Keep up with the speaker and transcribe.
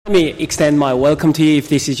Let me extend my welcome to you if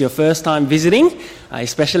this is your first time visiting,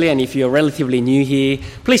 especially, and if you're relatively new here,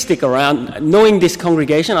 please stick around. Knowing this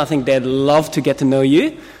congregation, I think they'd love to get to know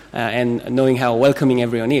you and knowing how welcoming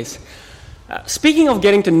everyone is. Speaking of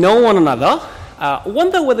getting to know one another,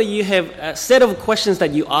 wonder whether you have a set of questions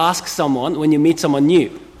that you ask someone when you meet someone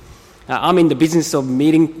new. I'm in the business of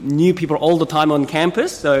meeting new people all the time on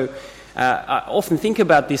campus, so I often think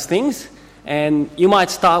about these things. And you might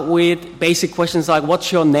start with basic questions like,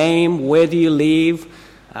 what's your name, where do you live,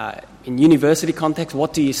 in university context,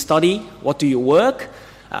 what do you study, what do you work,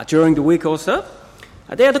 during the week or so.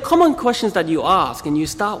 They are the common questions that you ask and you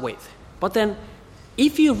start with. But then,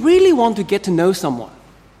 if you really want to get to know someone,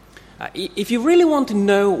 if you really want to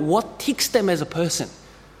know what ticks them as a person,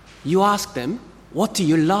 you ask them, what do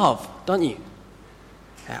you love, don't you?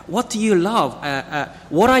 What do you love?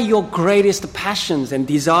 What are your greatest passions and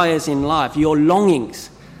desires in life, your longings?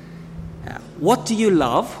 What do you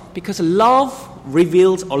love? Because love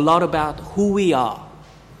reveals a lot about who we are.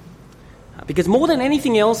 Because more than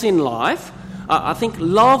anything else in life, I think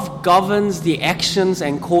love governs the actions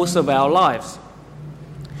and course of our lives.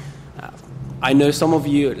 I know some of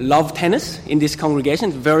you love tennis in this congregation.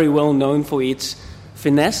 It's very well known for its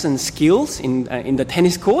finesse and skills in the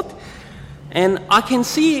tennis court. And I can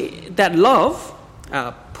see that love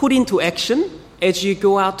put into action as you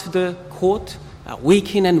go out to the court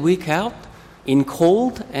week in and week out, in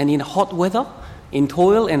cold and in hot weather, in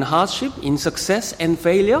toil and hardship, in success and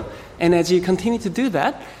failure. And as you continue to do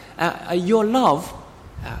that, your love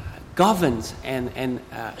governs and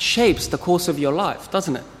shapes the course of your life,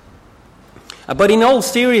 doesn't it? But in all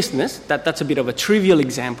seriousness, that's a bit of a trivial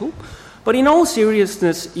example, but in all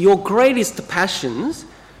seriousness, your greatest passions,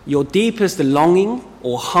 your deepest longing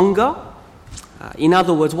or hunger, in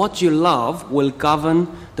other words, what you love will govern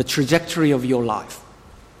the trajectory of your life.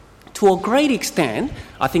 To a great extent,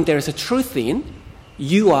 I think there is a truth in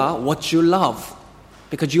you are what you love,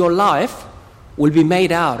 because your life will be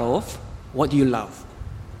made out of what you love.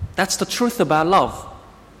 That's the truth about love.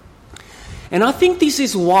 And I think this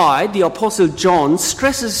is why the Apostle John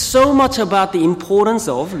stresses so much about the importance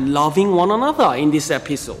of loving one another in this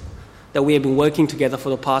epistle that we have been working together for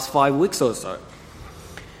the past 5 weeks or so.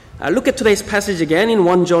 Look at today's passage again in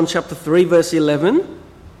 1 John chapter 3, verse 11.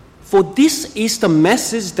 For this is the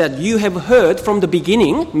message that you have heard from the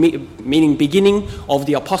beginning, meaning beginning of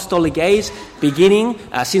the apostolic age, beginning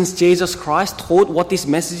since Jesus Christ taught what this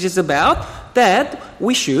message is about, that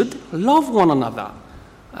we should love one another.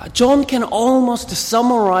 John can almost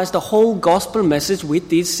summarize the whole gospel message with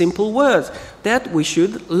these simple words, that we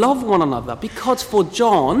should love one another. Because for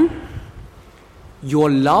John,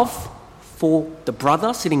 your love for the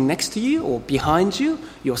brother sitting next to you or behind you,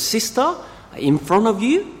 your sister in front of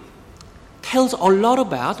you, tells a lot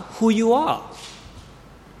about who you are,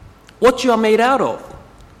 what you are made out of,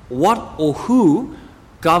 what or who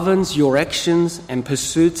governs your actions and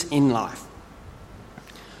pursuits in life.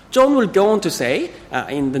 John will go on to say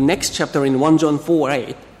in the next chapter in 1 John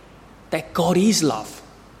 4:8 that God is love.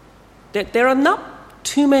 That there are not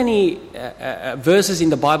too many verses in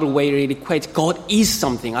the Bible where it equates God is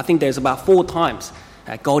something. I think there's about 4 times.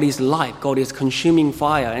 God is light, God is consuming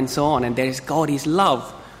fire, and so on. And there is God is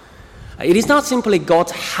love. It is not simply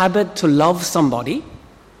God's habit to love somebody,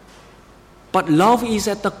 but love is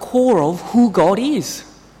at the core of who God is.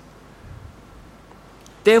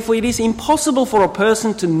 Therefore, it is impossible for a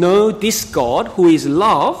person to know this God who is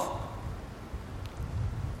love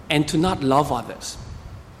and to not love others.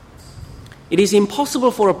 It is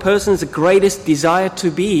impossible for a person's greatest desire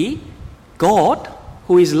to be God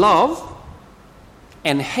who is love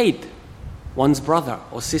and hate one's brother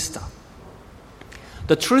or sister.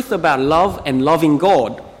 The truth about love and loving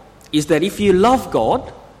God is that if you love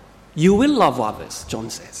God, you will love others, John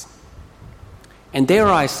says. And dare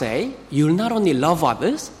I say, you will not only love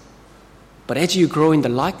others, but as you grow in the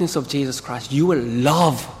likeness of Jesus Christ, you will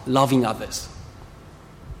love loving others.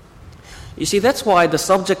 You see, that's why the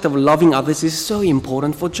subject of loving others is so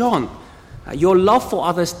important for John. Your love for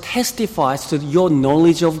others testifies to your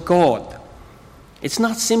knowledge of God. It's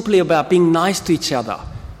not simply about being nice to each other,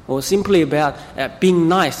 or simply about being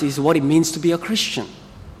nice is what it means to be a Christian.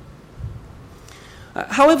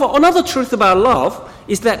 However, another truth about love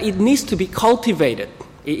is that it needs to be cultivated.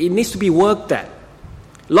 It needs to be worked at.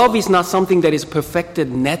 Love is not something that is perfected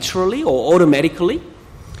naturally or automatically.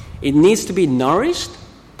 It needs to be nourished,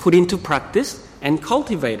 put into practice, and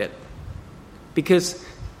cultivated. Because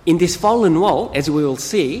in this fallen world, as we will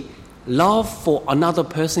see, love for another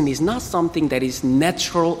person is not something that is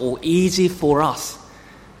natural or easy for us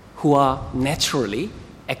who are naturally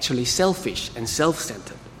actually selfish and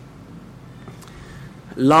self-centered.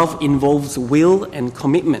 love involves will and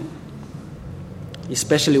commitment,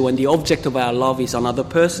 especially when the object of our love is another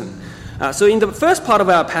person. So in the first part of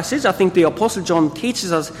our passage, I think the Apostle John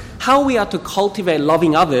teaches us how we are to cultivate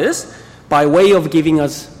loving others by way of giving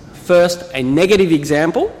us first a negative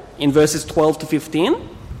example in verses 12 to 15,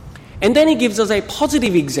 and then he gives us a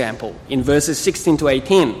positive example in verses 16 to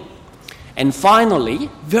 18. And finally,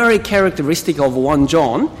 very characteristic of 1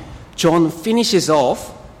 John, John finishes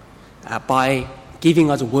off by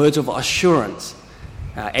giving us words of assurance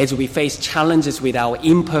as we face challenges with our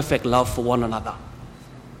imperfect love for one another.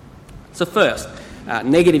 So first,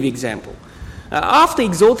 negative example. After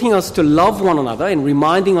exhorting us to love one another and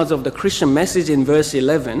reminding us of the Christian message in verse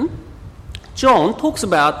 11, John talks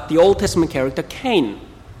about the Old Testament character Cain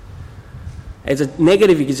as a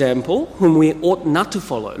negative example whom we ought not to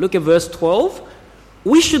follow. Look at verse 12.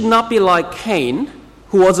 We should not be like Cain,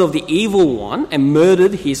 who was of the evil one and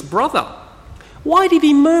murdered his brother. Why did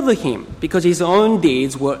he murder him? Because his own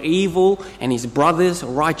deeds were evil and his brother's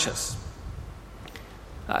righteous.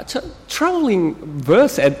 Troubling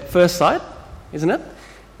verse at first sight, isn't it?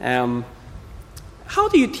 How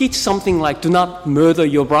do you teach something like, do not murder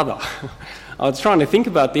your brother? I was trying to think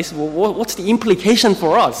about this. What's the implication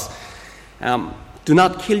for us? Do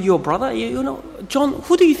not kill your brother? You know, John,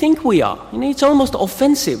 who do you think we are? You know, it's almost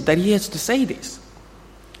offensive that he has to say this.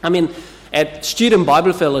 I mean, at Student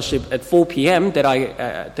Bible Fellowship at 4 p.m. that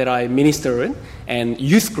I minister in, and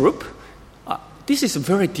youth group, this is a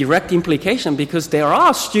very direct implication because there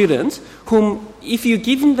are students whom, if you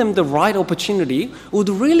give them the right opportunity, would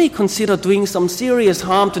really consider doing some serious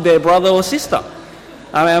harm to their brother or sister.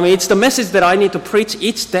 I mean, it's the message that I need to preach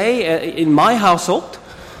each day in my household.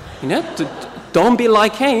 You know, don't be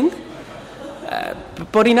like Cain.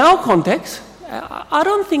 But in our context, I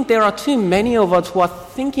don't think there are too many of us who are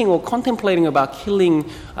thinking or contemplating about killing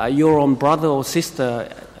your own brother or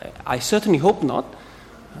sister. I certainly hope not.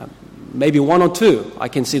 Maybe one or two, I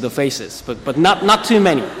can see the faces, but not too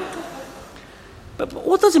many. But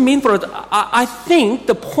what does it mean for us? I think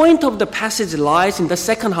the point of the passage lies in the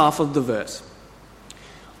second half of the verse.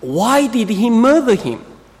 Why did he murder him?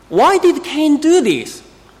 Why did Cain do this?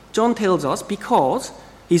 John tells us because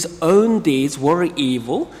his own deeds were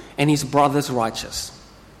evil and his brother's righteous.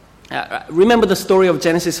 Remember the story of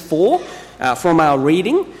Genesis 4 from our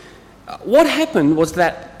reading? What happened was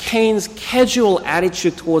that Cain's casual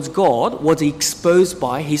attitude towards God was exposed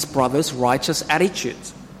by his brother's righteous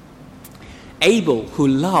attitudes. Abel, who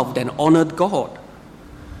loved and honored God.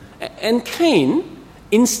 And Cain,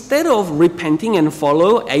 instead of repenting and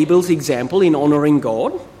follow Abel's example in honoring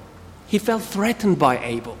God, he felt threatened by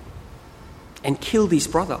Abel and killed his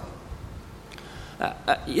brother.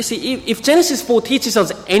 You see, if Genesis 4 teaches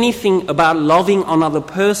us anything about loving another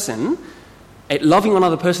person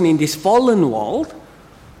in this fallen world,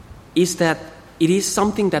 is that it is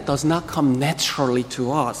something that does not come naturally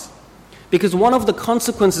to us. Because one of the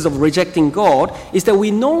consequences of rejecting God is that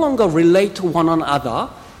we no longer relate to one another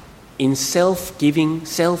in self-giving,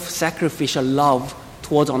 self-sacrificial love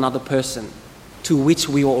towards another person, to which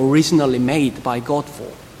we were originally made by God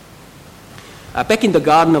for. Back in the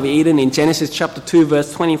Garden of Eden in Genesis chapter 2,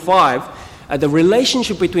 verse 25, the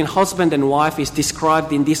relationship between husband and wife is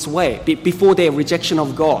described in this way, before their rejection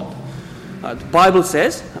of God. The Bible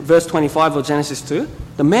says, verse 25 of Genesis 2,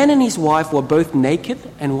 the man and his wife were both naked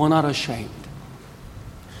and were not ashamed.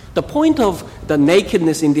 The point of the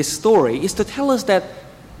nakedness in this story is to tell us that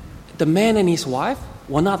the man and his wife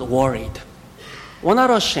were not worried, were not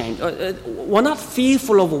ashamed, were not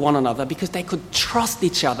fearful of one another because they could trust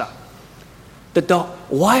each other. That the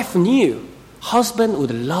wife knew husband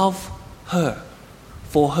would love her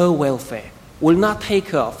for her welfare, will not take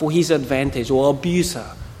her for his advantage or abuse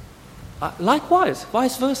her. Likewise,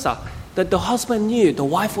 vice versa, that the husband knew the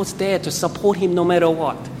wife was there to support him no matter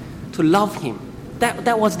what, to love him.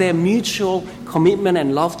 That was their mutual commitment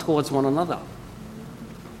and love towards one another.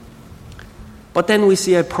 But then we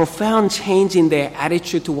see a profound change in their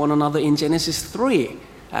attitude to one another in Genesis 3.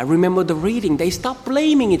 Remember the reading, they start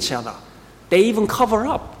blaming each other. They even cover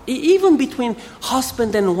up. Even between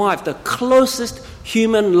husband and wife, the closest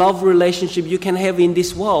human love relationship you can have in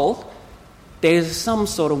this world, there is some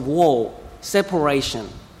sort of wall, separation,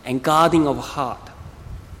 and guarding of heart.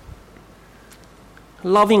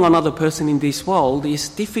 Loving another person in this world is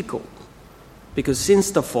difficult because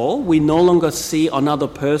since the fall, we no longer see another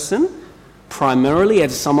person primarily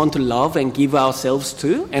as someone to love and give ourselves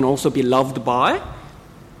to and also be loved by,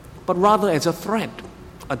 but rather as a threat,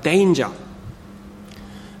 a danger.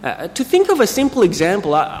 To think of a simple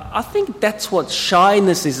example, I think that's what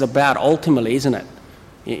shyness is about ultimately, isn't it?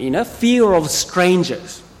 You know, fear of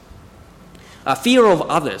strangers. fear of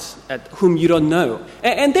others whom you don't know.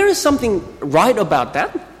 And there is something right about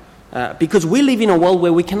that, because we live in a world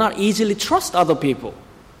where we cannot easily trust other people.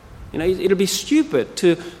 It'll be stupid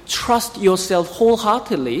to trust yourself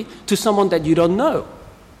wholeheartedly to someone that you don't know.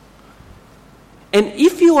 And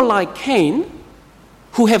if you are like Cain,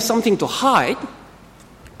 who have something to hide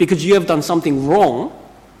because you have done something wrong,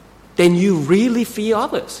 then you really fear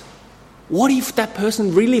others. What if that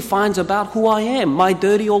person really finds about who I am, my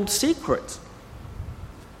dirty old secrets?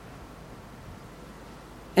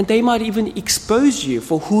 And they might even expose you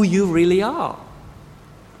for who you really are.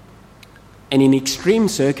 And in extreme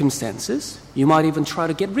circumstances, you might even try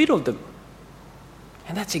to get rid of them.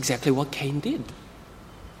 And that's exactly what Cain did.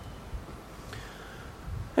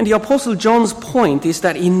 And the Apostle John's point is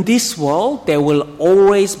that in this world, there will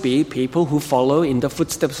always be people who follow in the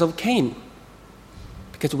footsteps of Cain.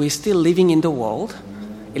 Because we're still living in the world,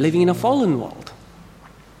 living in a fallen world.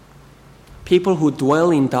 People who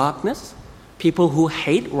dwell in darkness, people who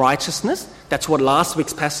hate righteousness. That's what last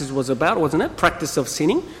week's passage was about, wasn't it? Practice of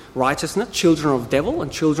sinning, righteousness, children of devil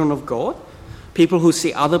and children of God. People who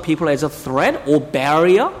see other people as a threat or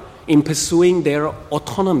barrier in pursuing their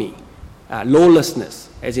autonomy, lawlessness,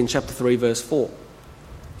 as in chapter 3, verse 4.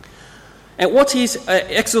 And what's his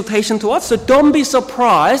exhortation to us? So don't be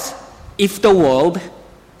surprised if the world,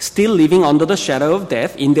 still living under the shadow of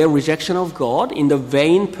death, in their rejection of God, in the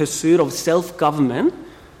vain pursuit of self-government,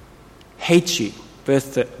 hates you. Verse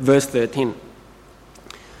 13.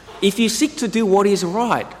 If you seek to do what is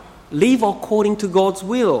right, live according to God's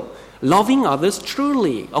will, loving others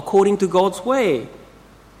truly according to God's way,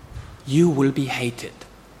 you will be hated.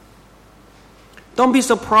 Don't be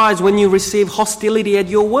surprised when you receive hostility at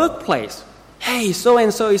your workplace. Hey,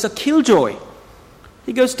 so-and-so is a killjoy.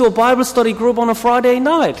 He goes to a Bible study group on a Friday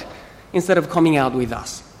night instead of coming out with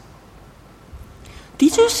us.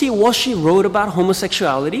 Did you see what she wrote about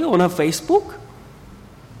homosexuality on her Facebook?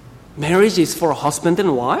 Marriage is for a husband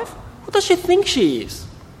and wife? Who does she think she is?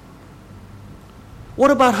 What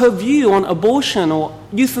about her view on abortion or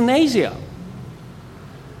euthanasia?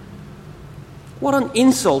 What an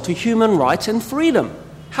insult to human rights and freedom.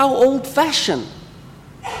 How old-fashioned.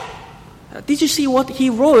 Did you see what he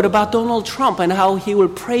wrote about Donald Trump and how he will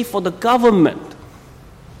pray for the government?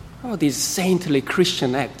 Oh, these saintly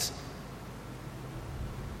Christian acts.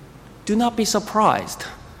 Do not be surprised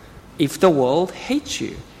if the world hates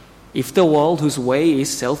you. If the world whose way is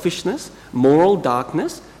selfishness, moral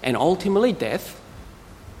darkness, and ultimately death,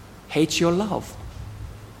 hates your love,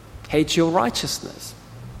 hates your righteousness.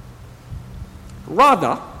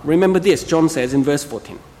 Rather, remember this, John says in verse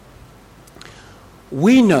 14,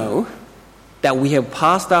 we know that we have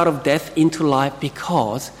passed out of death into life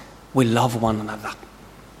because we love one another.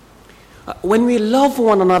 When we love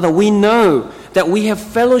one another, we know that we have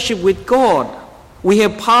fellowship with God. We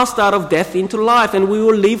have passed out of death into life, and we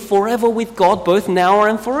will live forever with God, both now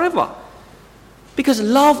and forever. Because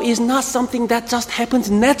love is not something that just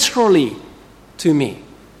happens naturally to me.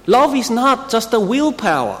 Love is not just a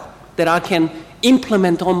willpower that I can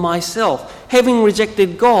implement on myself. Having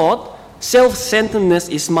rejected God, self-centeredness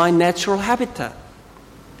is my natural habitat.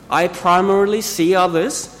 I primarily see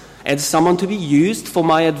others as someone to be used for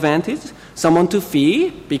my advantage, someone to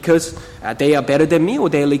fear because they are better than me or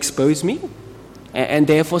they'll expose me, and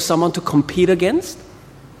therefore someone to compete against.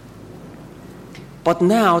 But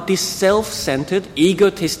now this self-centered,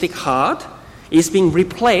 egotistic heart is being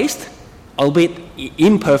replaced, albeit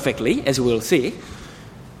imperfectly, as we'll see,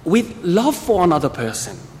 with love for another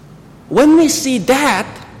person. When we see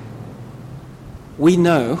that, we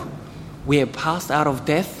know we have passed out of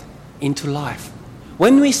death into life.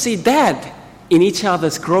 When we see that in each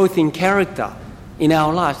other's growth in character in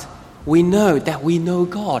our lives, we know that we know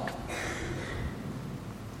God.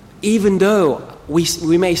 Even though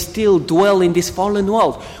we may still dwell in this fallen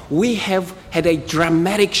world, we have had a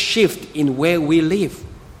dramatic shift in where we live,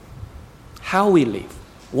 how we live,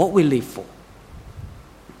 what we live for.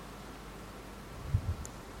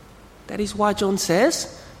 That is why John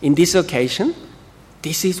says, in this occasion,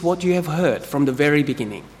 this is what you have heard from the very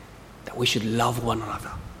beginning, that we should love one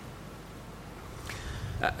another.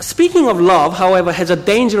 Speaking of love, however, has a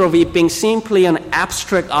danger of it being simply an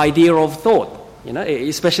abstract idea of thought.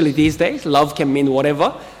 Especially these days, love can mean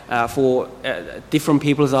whatever for different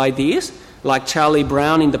people's ideas. Like Charlie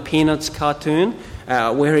Brown in the Peanuts cartoon,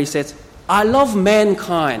 where he says, I love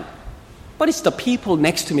mankind, but it's the people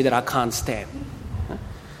next to me that I can't stand.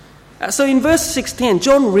 So in verse 16,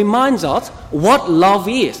 John reminds us what love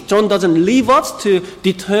is. John doesn't leave us to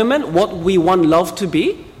determine what we want love to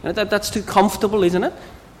be. That's too comfortable, isn't it?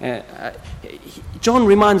 John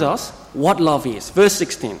reminds us what love is. Verse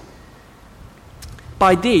 16.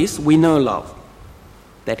 By this we know love,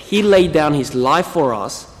 that he laid down his life for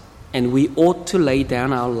us, and we ought to lay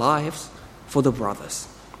down our lives for the brothers.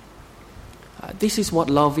 This is what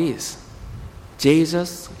love is.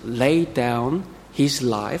 Jesus laid down his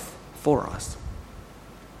life for us.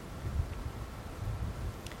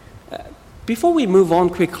 Before we move on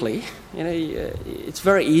quickly, it's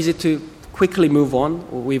very easy to quickly move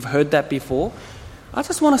on. We've heard that before. I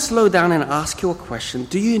just want to slow down and ask you a question.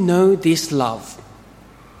 Do you know this love?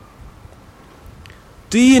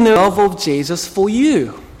 Do you know the love of Jesus for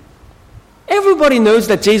you? Everybody knows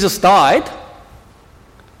that Jesus died,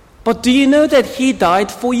 but do you know that he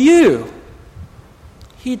died for you?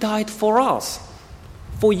 He died for us,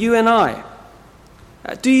 for you and I.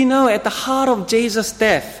 Do you know at the heart of Jesus'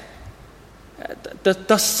 death,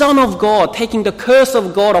 the Son of God taking the curse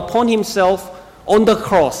of God upon himself on the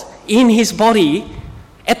cross, in his body,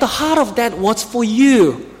 at the heart of that was for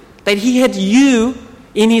you, that he had you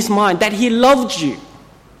in his mind, that he loved you.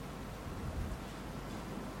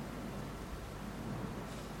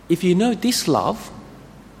 If you know this love,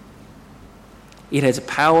 it has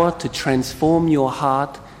power to transform your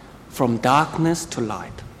heart from darkness to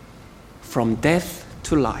light, from death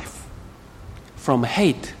to life, from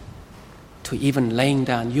hate to even laying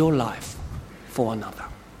down your life for another.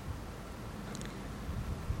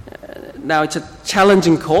 Now, it's a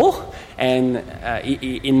challenging call, and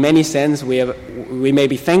in many sense, we may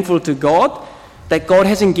be thankful to God that God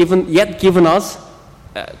hasn't yet given us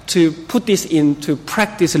to put this into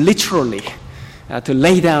practice literally, to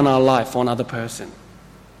lay down our life for another person.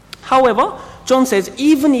 However, John says,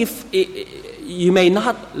 even if you may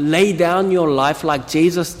not lay down your life like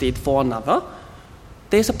Jesus did for another,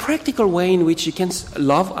 there's a practical way in which you can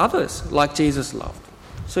love others like Jesus loved.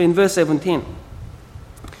 So in verse 17,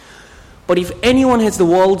 but if anyone has the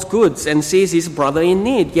world's goods and sees his brother in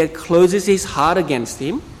need, yet closes his heart against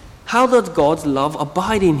him, how does God's love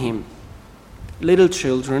abide in him? Little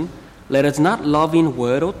children, let us not love in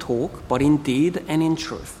word or talk, but in deed and in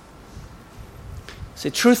truth. So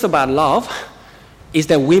the truth about love is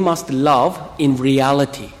that we must love in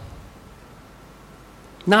reality,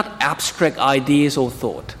 not abstract ideas or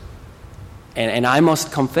thought. And I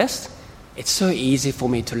must confess, it's so easy for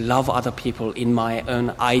me to love other people in my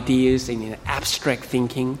own ideas and in abstract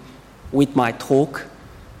thinking, with my talk,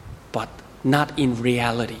 but not in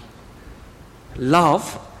reality.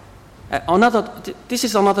 Love, this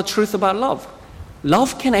is another truth about love.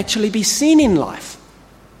 Love can actually be seen in life.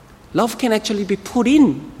 Love can actually be put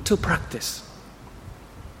into practice.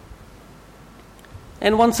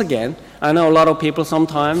 And once again, I know a lot of people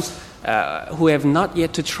sometimes who have not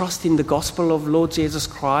yet to trust in the gospel of Lord Jesus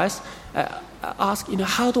Christ ask,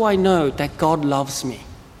 how do I know that God loves me?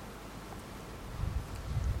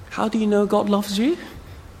 How do you know God loves you?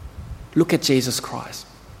 Look at Jesus Christ.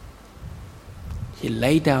 He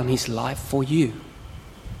laid down his life for you.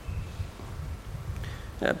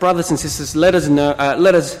 Brothers and sisters, let us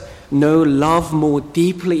know love more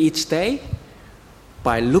deeply each day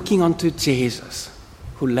by looking unto Jesus,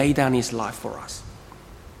 who laid down his life for us.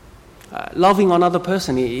 Loving another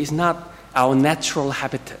person is not our natural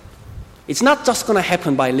habitat. It's not just going to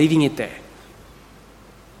happen by leaving it there.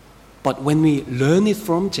 But when we learn it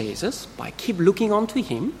from Jesus, by keep looking unto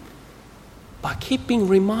him, by keep being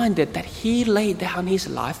reminded that he laid down his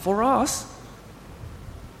life for us,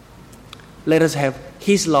 let us have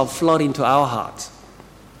his love flood into our hearts.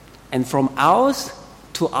 And from ours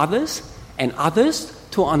to others, and others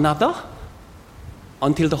to another,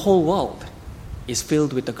 until the whole world is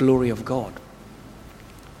filled with the glory of God,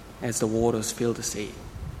 as the waters fill the sea.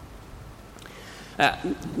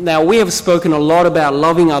 Now, we have spoken a lot about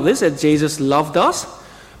loving others as Jesus loved us,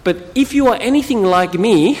 but if you are anything like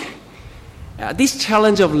me, this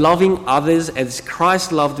challenge of loving others as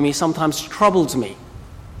Christ loved me sometimes troubles me,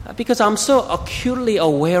 because I'm so acutely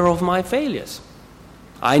aware of my failures.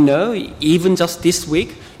 I know, even just this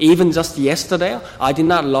week, even just yesterday, I did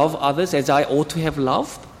not love others as I ought to have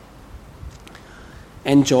loved.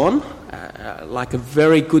 And John, like a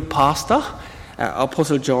very good pastor,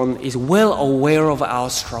 Apostle John is well aware of our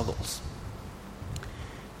struggles.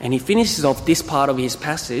 And he finishes off this part of his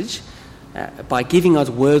passage by giving us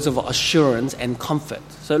words of assurance and comfort.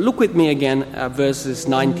 So look with me again, verses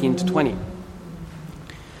 19 to 20.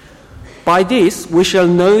 By this we shall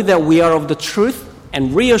know that we are of the truth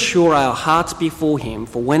and reassure our hearts before him.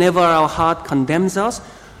 For whenever our heart condemns us,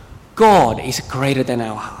 God is greater than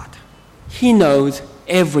our heart. He knows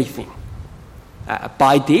everything.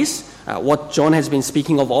 By this, what John has been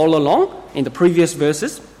speaking of all along in the previous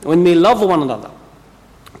verses, when we love one another,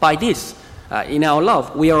 by this in our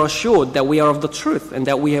love. We are assured that we are of the truth and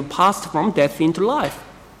that we have passed from death into life.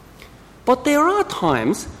 But there are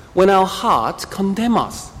times when our hearts condemn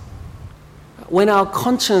us, when our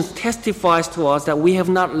conscience testifies to us that we have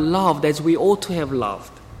not loved as we ought to have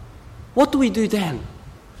loved. What do we do then?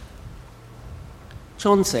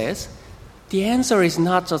 John says, the answer is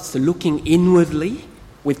not just looking inwardly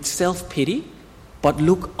with self-pity, but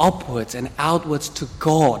look upwards and outwards to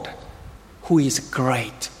God, who is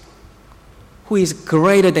great, who is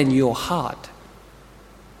greater than your heart.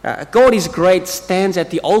 God is great stands at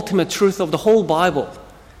the ultimate truth of the whole Bible.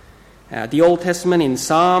 The Old Testament in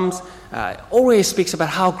Psalms always speaks about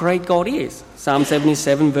how great God is. Psalm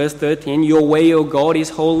 77 verse 13, your way, O God, is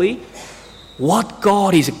holy. What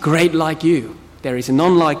God is great like you? There is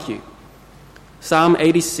none like you. Psalm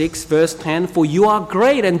 86 verse 10, for you are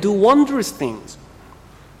great and do wondrous things.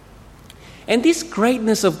 And this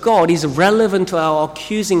greatness of God is relevant to our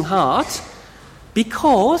accusing hearts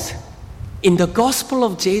because in the gospel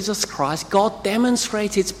of Jesus Christ, God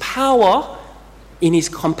demonstrates His power in His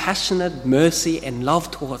compassionate mercy and love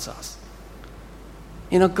towards us.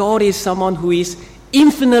 God is someone who is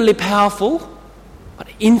infinitely powerful, but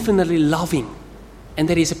infinitely loving. And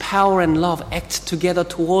that His power and love act together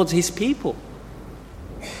towards His people.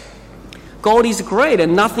 God is great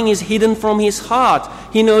and nothing is hidden from His heart.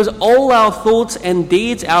 He knows all our thoughts and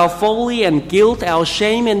deeds, our folly and guilt, our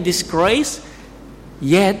shame and disgrace.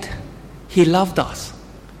 Yet, He loved us.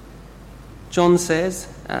 John says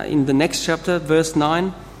in the next chapter, verse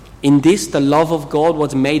 9, in this the love of God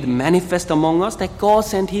was made manifest among us, that God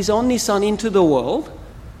sent His only Son into the world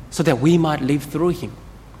so that we might live through Him.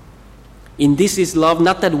 In this is love,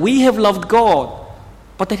 not that we have loved God,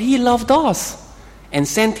 but that He loved us and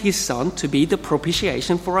sent His Son to be the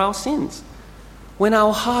propitiation for our sins. When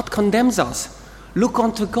our heart condemns us, look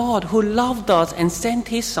unto God who loved us and sent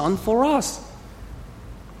His Son for us.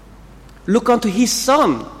 Look unto His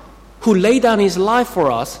Son who laid down His life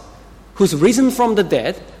for us, who's risen from the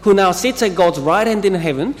dead, who now sits at God's right hand in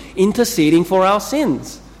heaven, interceding for our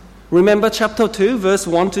sins. Remember chapter 2, verse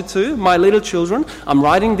 1 to 2, my little children, I'm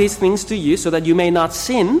writing these things to you so that you may not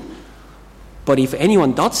sin. But if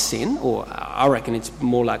anyone does sin, or I reckon it's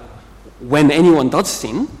more like when anyone does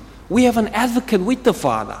sin, we have an advocate with the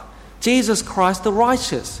Father, Jesus Christ the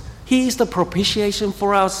righteous. He is the propitiation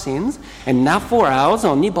for our sins, and not for ours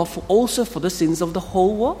only, but also for the sins of the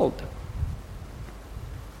whole world.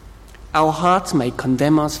 Our hearts may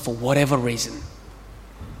condemn us for whatever reason.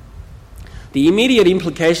 The immediate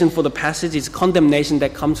implication for the passage is condemnation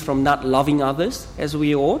that comes from not loving others as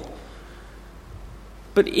we ought.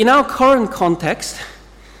 But in our current context,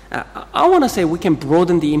 I want to say we can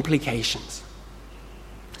broaden the implications.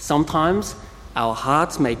 Sometimes our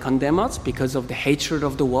hearts may condemn us because of the hatred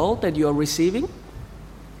of the world that you are receiving.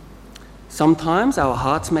 Sometimes our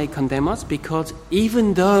hearts may condemn us because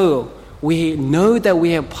even though we know that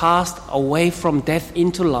we have passed away from death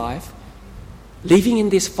into life, living in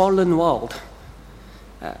this fallen world,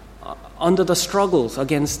 under the struggles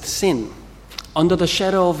against sin, under the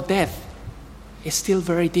shadow of death, is still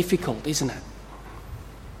very difficult, isn't it?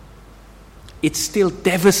 It's still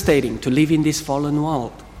devastating to live in this fallen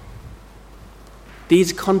world.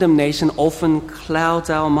 These condemnation often clouds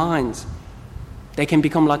our minds. They can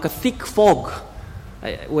become like a thick fog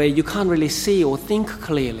where you can't really see or think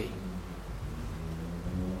clearly.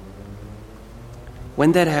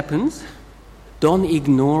 When that happens, don't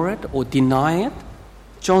ignore it or deny it.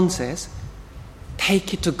 John says,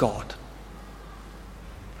 take it to God.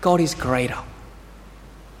 God is greater.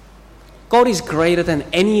 God is greater than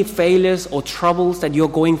any failures or troubles that you're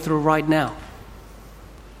going through right now.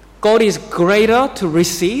 God is greater to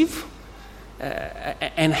receive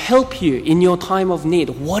and help you in your time of need,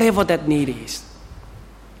 whatever that need is.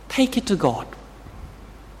 Take it to God.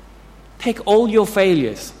 Take all your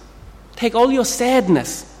failures. Take all your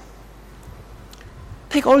sadness.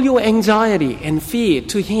 Take all your anxiety and fear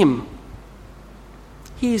to Him.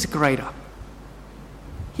 He is greater.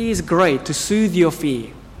 He is great to soothe your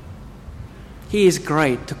fear. He is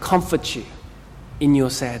great to comfort you in your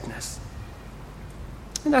sadness.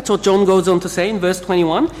 And that's what John goes on to say in verse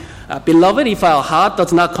 21. Beloved, if our heart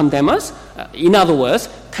does not condemn us, in other words,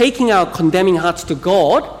 taking our condemning hearts to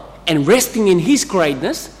God and resting in His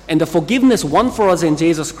greatness and the forgiveness won for us in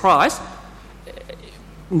Jesus Christ,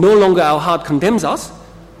 no longer our heart condemns us,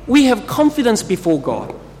 we have confidence before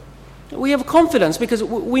God. We have confidence because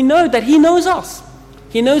we know that He knows us.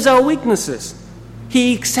 He knows our weaknesses.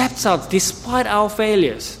 He accepts us despite our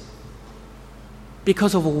failures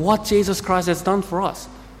because of what Jesus Christ has done for us.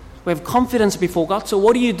 We have confidence before God. So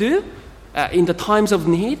what do? In the times of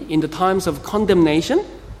need, in the times of condemnation?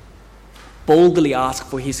 boldly ask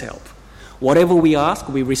for his help. Whatever we ask,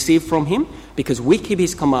 we receive from him because we keep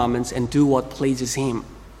his commandments and do what pleases him.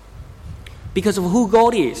 Because of who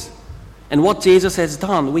God is and what Jesus has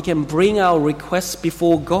done, we can bring our requests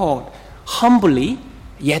before God humbly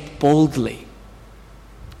yet boldly.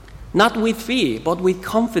 Not with fear, but with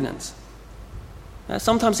confidence.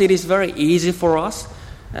 Sometimes it is very easy for us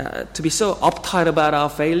to be so uptight about our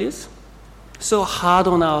failures, so hard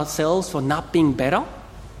on ourselves for not being better,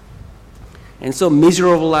 and so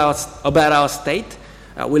miserable about our state,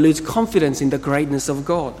 we lose confidence in the greatness of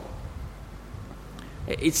God.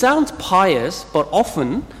 It sounds pious, but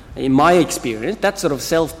often, in my experience, that sort of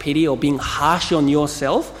self-pity or being harsh on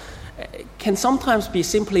yourself can sometimes be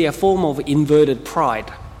simply a form of inverted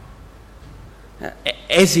pride.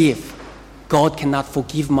 As if God cannot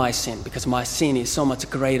forgive my sin because my sin is so much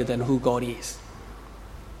greater than who God is.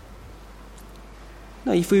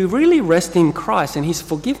 Now, if we really rest in Christ and his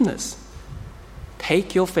forgiveness,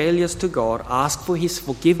 take your failures to God, ask for his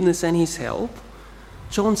forgiveness and his help,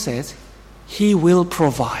 John says, he will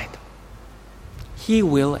provide. He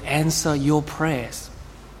will answer your prayers.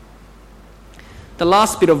 The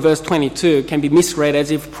last bit of verse 22 can be misread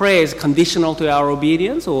as if prayer is conditional to our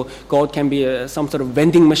obedience, or God can be some sort of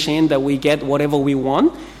vending machine that we get whatever we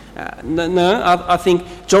want. I think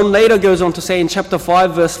John later goes on to say in chapter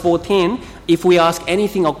 5, verse 14, if we ask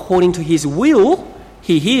anything according to his will,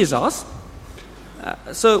 he hears us.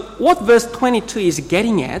 So what verse 22 is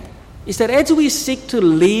getting at is that as we seek to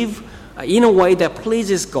live in a way that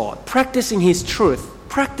pleases God, practicing his truth,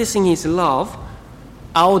 practicing his love,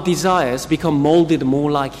 our desires become molded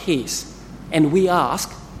more like his. And we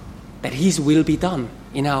ask that his will be done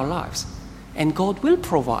in our lives. And God will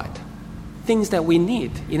provide things that we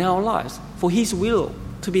need in our lives for his will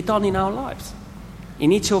to be done in our lives,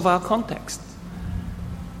 in each of our contexts.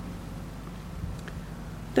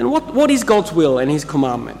 Then what is God's will and his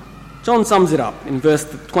commandment? John sums it up in verse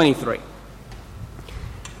 23.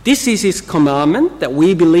 This is his commandment, that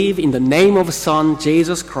we believe in the name of his Son,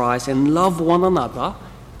 Jesus Christ, and love one another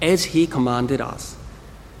as he commanded us.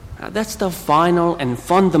 That's the final and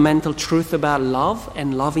fundamental truth about love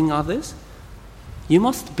and loving others. You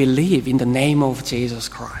must believe in the name of Jesus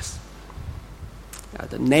Christ.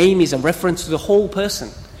 The name is a reference to the whole person.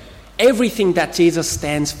 Everything that Jesus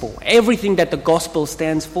stands for, everything that the gospel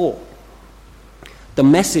stands for. The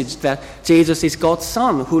message that Jesus is God's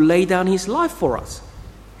Son who laid down his life for us,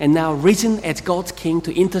 and now risen as God's King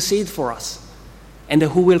to intercede for us, and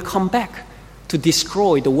who will come back to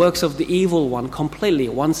destroy the works of the evil one completely,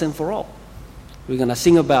 once and for all. We're going to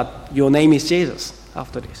sing about Your Name is Jesus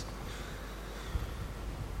after this.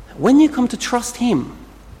 When you come to trust him,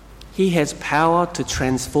 he has power to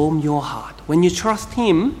transform your heart. When you trust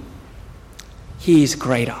him, he is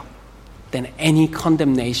greater than any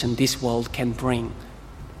condemnation this world can bring.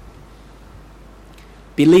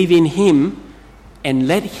 Believe in him and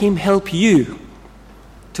let him help you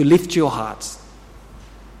to lift your hearts.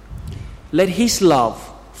 Let his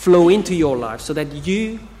love flow into your life so that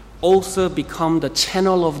you also become the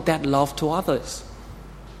channel of that love to others.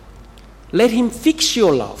 Let him fix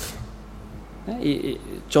your love.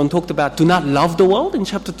 John talked about do not love the world in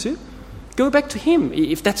chapter 2. Go back to him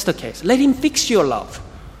if that's the case. Let him fix your love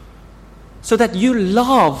so that you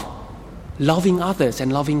love loving others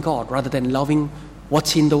and loving God rather than loving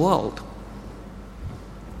what's in the world.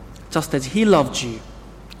 Just as he loved you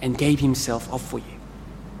and gave himself up for you.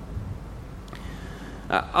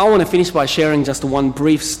 I want to finish by sharing just one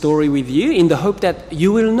brief story with you in the hope that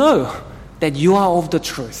you will know that you are of the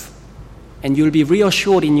truth and you'll be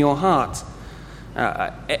reassured in your heart.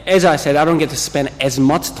 As I said, I don't get to spend as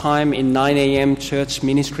much time in 9 a.m. church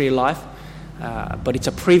ministry life, but it's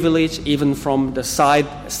a privilege even from the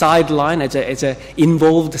sideline as a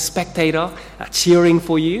involved spectator cheering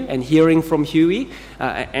for you and hearing from Huey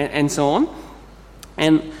and so on.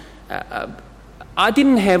 And I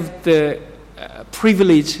didn't have the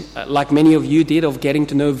privilege, like many of you did, of getting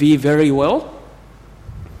to know Vi very well.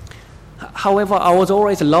 However, I was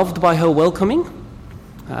always loved by her welcoming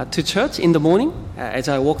to church in the morning as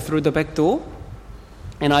I walked through the back door.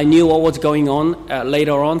 And I knew what was going on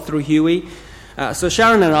later on through Huey. So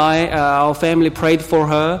Sharon and I, our family prayed for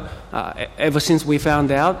her ever since we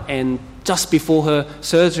found out. And just before her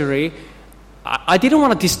surgery, I didn't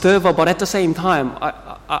want to disturb her, but at the same time,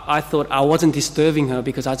 I thought I wasn't disturbing her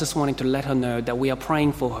because I just wanted to let her know that we are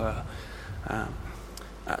praying for her.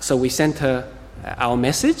 So we sent her our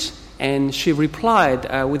message, and she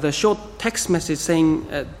replied with a short text message saying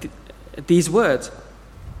these words: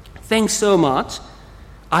 "Thanks so much.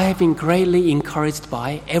 I have been greatly encouraged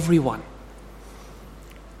by everyone.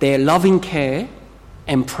 Their loving care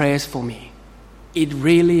and prayers for me." it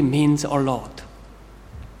really means a lot.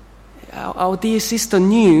 Our dear sister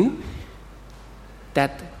knew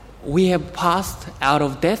that we have passed out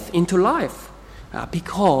of death into life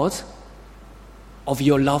because of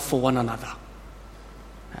your love for one another.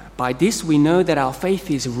 By this, we know that our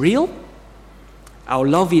faith is real, our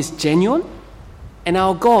love is genuine, and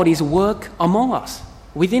our God is work among us,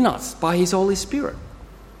 within us, by His Holy Spirit,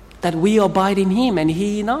 that we abide in Him and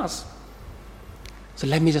He in us. So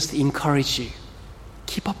let me just encourage you.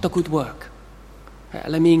 Keep up the good work.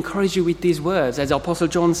 Let me encourage you with these words. As Apostle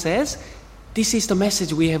John says, this is the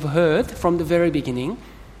message we have heard from the very beginning,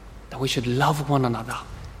 that we should love one another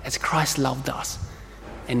as Christ loved us.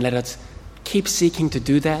 And let us keep seeking to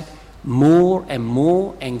do that more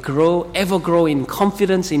and ever grow in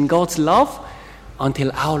confidence in God's love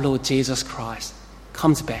until our Lord Jesus Christ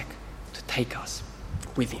comes back to take us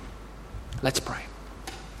with Him. Let's pray.